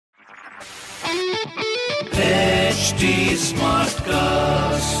HT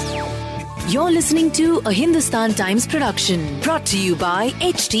Smartcast. You're listening to a Hindustan Times production brought to you by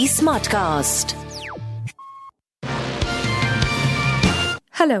HT Smartcast.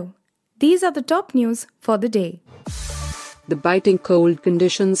 Hello, these are the top news for the day. The biting cold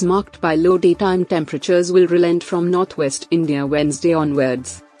conditions marked by low daytime temperatures will relent from northwest India Wednesday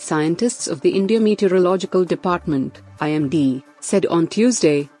onwards, scientists of the India Meteorological Department, IMD, said on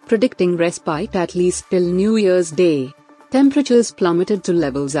Tuesday, predicting respite at least till New Year's Day. Temperatures plummeted to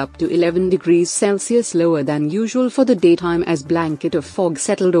levels up to 11 degrees Celsius lower than usual for the daytime as blanket of fog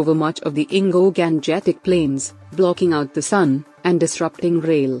settled over much of the Indo-Gangetic plains, blocking out the sun and disrupting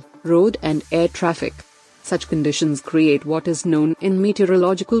rail, road and air traffic. Such conditions create what is known in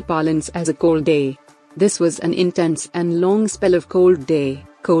meteorological parlance as a cold day. This was an intense and long spell of cold day,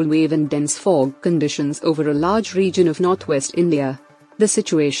 cold wave and dense fog conditions over a large region of northwest India. The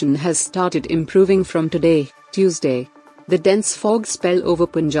situation has started improving from today, Tuesday. The dense fog spell over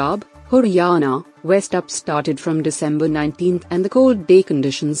Punjab, Haryana, West up started from December 19th and the cold day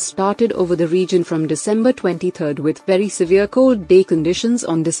conditions started over the region from December 23rd with very severe cold day conditions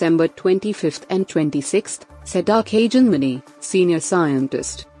on December 25th and 26th, said Arkajan Mani, senior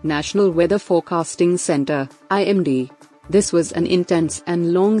scientist, National Weather Forecasting Center, IMD. This was an intense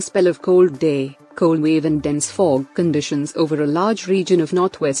and long spell of cold day, cold wave and dense fog conditions over a large region of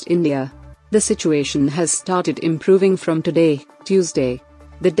northwest India. The situation has started improving from today, Tuesday.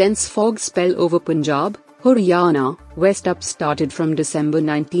 The dense fog spell over Punjab, Haryana, West up started from December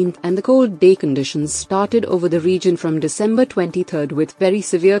 19th and the cold day conditions started over the region from December 23rd with very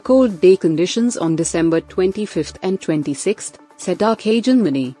severe cold day conditions on December 25th and 26th, said Arkajan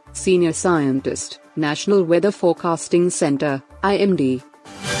Mani, senior scientist, National Weather Forecasting Center, IMD.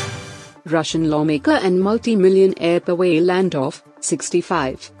 Russian lawmaker and multi-millionaire Pavel Antov,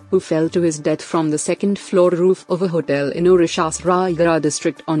 65, who fell to his death from the second-floor roof of a hotel in Odisha's Rayagada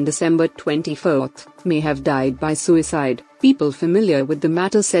district on December 24th, may have died by suicide, people familiar with the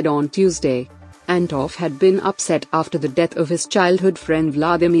matter said on Tuesday. Antov had been upset after the death of his childhood friend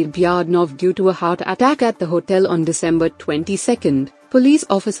Vladimir Byadnov due to a heart attack at the hotel on December 22nd, police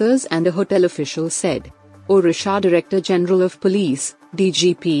officers and a hotel official said. Odisha Director General of Police,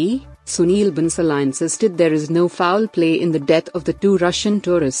 DGP, Sunil Bansal insisted there is no foul play in the death of the two Russian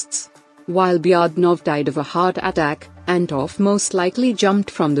tourists. While Byadnov died of a heart attack, Antov most likely jumped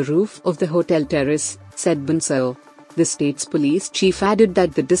from the roof of the hotel terrace, said Bansal. The state's police chief added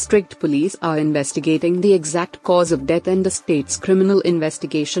that the district police are investigating the exact cause of death and the state's criminal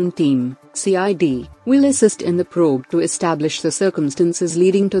investigation team, CID, will assist in the probe to establish the circumstances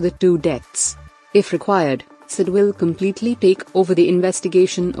leading to the two deaths. If required, CID will completely take over the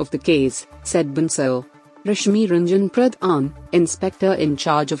investigation of the case, said Bansal. Rashmi Ranjan Pradhan, inspector in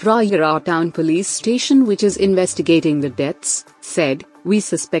charge of Rayagada Town Police Station which is investigating the deaths, said, "We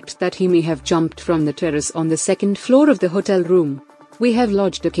suspect that he may have jumped from the terrace on the second floor of the hotel room. We have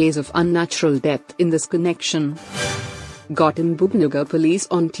lodged a case of unnatural death in this connection." Gautam Budh police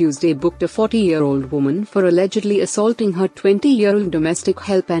on Tuesday booked a 40-year-old woman for allegedly assaulting her 20-year-old domestic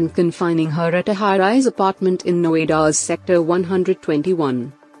help and confining her at a high-rise apartment in Noida's Sector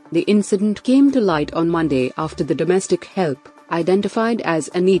 121. The incident came to light on Monday after the domestic help, identified as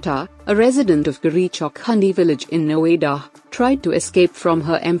Anita, a resident of Garichok Handi village in Noida, tried to escape from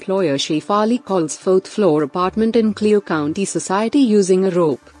her employer Shefali Kaul's fourth-floor apartment in Clio County Society using a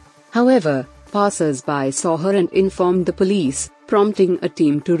rope. However, passers-by saw her and informed the police, prompting a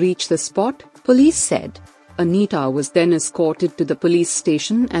team to reach the spot, police said. Anita was then escorted to the police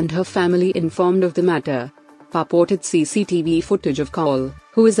station and her family informed of the matter. Purported CCTV footage of Kaul,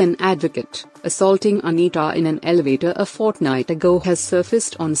 who is an advocate, assaulting Anita in an elevator a fortnight ago has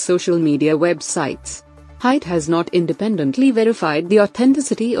surfaced on social media websites. Height has not independently verified the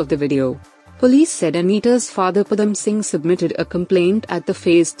authenticity of the video. Police said Anita's father Padam Singh submitted a complaint at the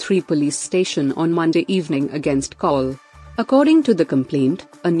Phase 3 police station on Monday evening against Kaul. According to the complaint,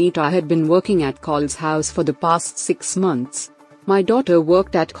 Anita had been working at Kaul's house for the past 6 months. "My daughter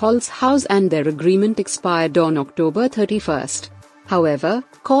worked at Kaul's house and their agreement expired on October 31st. However,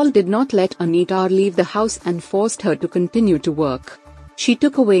 Kaul did not let Anita leave the house and forced her to continue to work. She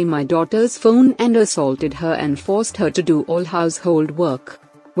took away my daughter's phone and assaulted her and forced her to do all household work.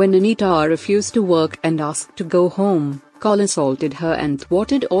 When Anita refused to work and asked to go home, Kaul assaulted her and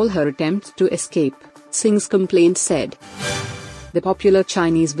thwarted all her attempts to escape," Singh's complaint said. The popular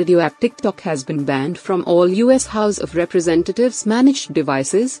Chinese video app TikTok has been banned from all U.S. House of Representatives managed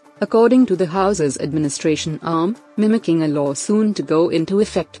devices, according to the House's administration arm, mimicking a law soon to go into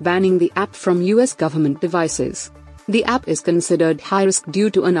effect banning the app from U.S. government devices. The app is considered high risk due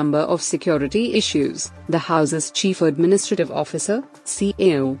to a number of security issues, the House's Chief Administrative Officer,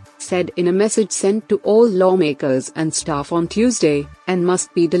 CAO, said in a message sent to all lawmakers and staff on Tuesday, and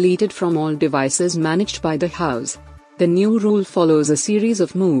must be deleted from all devices managed by the House. The new rule follows a series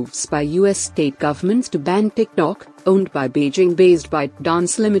of moves by US state governments to ban TikTok, owned by Beijing-based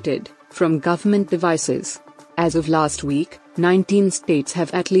ByteDance Limited, from government devices. As of last week, 19 states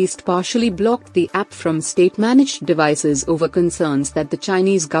have at least partially blocked the app from state-managed devices over concerns that the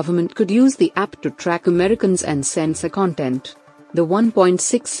Chinese government could use the app to track Americans and censor content. The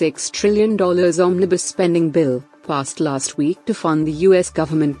 $1.66 trillion omnibus spending bill, passed last week to fund the US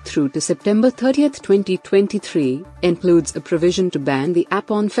government through to September 30, 2023, includes a provision to ban the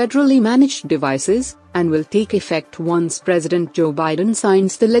app on federally managed devices, and will take effect once President Joe Biden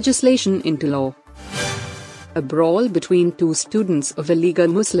signs the legislation into law. A brawl between two students of a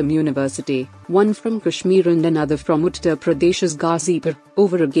Aligarh Muslim University, one from Kashmir and another from Uttar Pradesh's Ghazipur,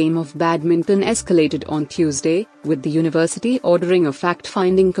 over a game of badminton escalated on Tuesday, with the university ordering a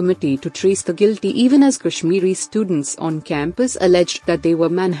fact-finding committee to trace the guilty even as Kashmiri students on campus alleged that they were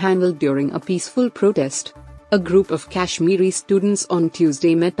manhandled during a peaceful protest. A group of Kashmiri students on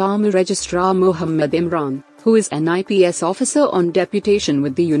Tuesday met Army Registrar Mohammad Imran, who is an IPS officer on deputation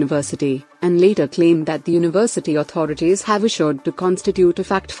with the university, and later claimed that the university authorities have assured to constitute a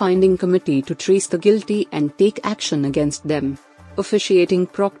fact-finding committee to trace the guilty and take action against them. Officiating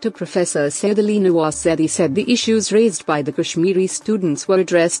proctor Professor Said Ali Nawaz Zaidi said the issues raised by the Kashmiri students were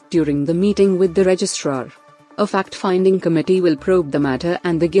addressed during the meeting with the registrar. A fact-finding committee will probe the matter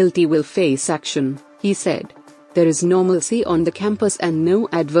and the guilty will face action, he said. There is normalcy on the campus and no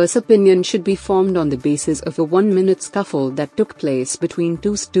adverse opinion should be formed on the basis of a 1-minute scuffle that took place between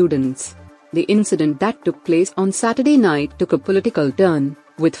two students. The incident that took place on Saturday night took a political turn,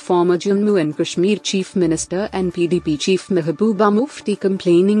 with former Jammu and Kashmir Chief Minister and PDP Chief Mehbooba Mufti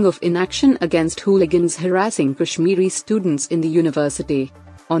complaining of inaction against hooligans harassing Kashmiri students in the university.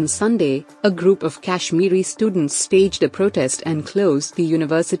 On Sunday, a group of Kashmiri students staged a protest and closed the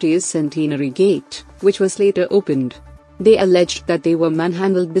university's Centenary Gate, which was later opened. They alleged that they were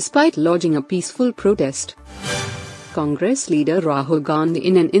manhandled despite lodging a peaceful protest. Congress leader Rahul Gandhi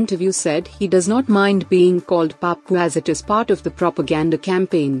in an interview said he does not mind being called Papu as it is part of the propaganda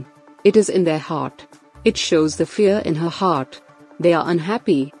campaign. It is in their heart. It shows the fear in her heart. They are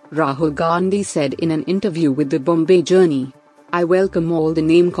unhappy, Rahul Gandhi said in an interview with the Bombay Journey. I welcome all the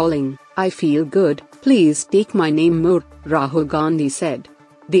name-calling, I feel good, please take my name more, Rahul Gandhi said.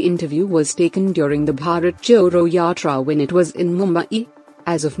 The interview was taken during the Bharat Jodo Yatra when it was in Mumbai.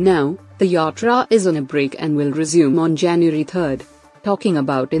 As of now, the Yatra is on a break and will resume on January 3rd. Talking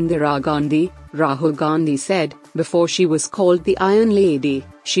about Indira Gandhi, Rahul Gandhi said, before she was called the Iron Lady,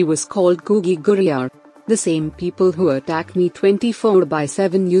 she was called Googie Gurriar. The same people who attack me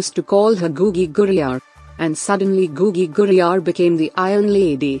 24/7 used to call her Googie Gurriar. And suddenly Googie Gurriar became the Iron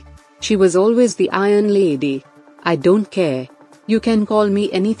Lady. She was always the Iron Lady. I don't care. You can call me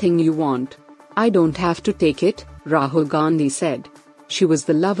anything you want. I don't have to take it, Rahul Gandhi said. She was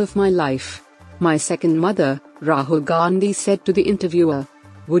the love of my life. My second mother, Rahul Gandhi said to the interviewer.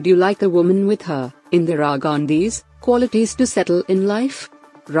 Would you like a woman with her, Indira Gandhi's, qualities to settle in life?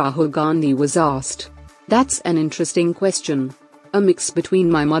 Rahul Gandhi was asked. That's an interesting question. A mix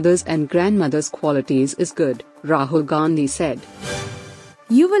between my mother's and grandmother's qualities is good, Rahul Gandhi said.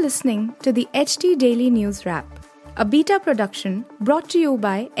 You were listening to the HT Daily News Wrap, a beta production brought to you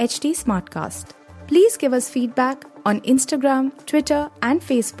by HT Smartcast. Please give us feedback on Instagram, Twitter and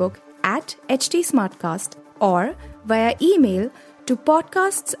Facebook at HT Smartcast or via email to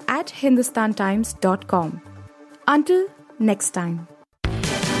podcasts@hindustantimes.com. Until next time.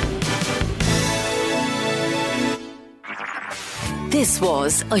 This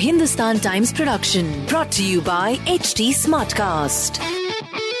was a Hindustan Times production brought to you by HT Smartcast.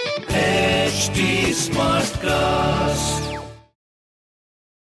 HT Smartcast.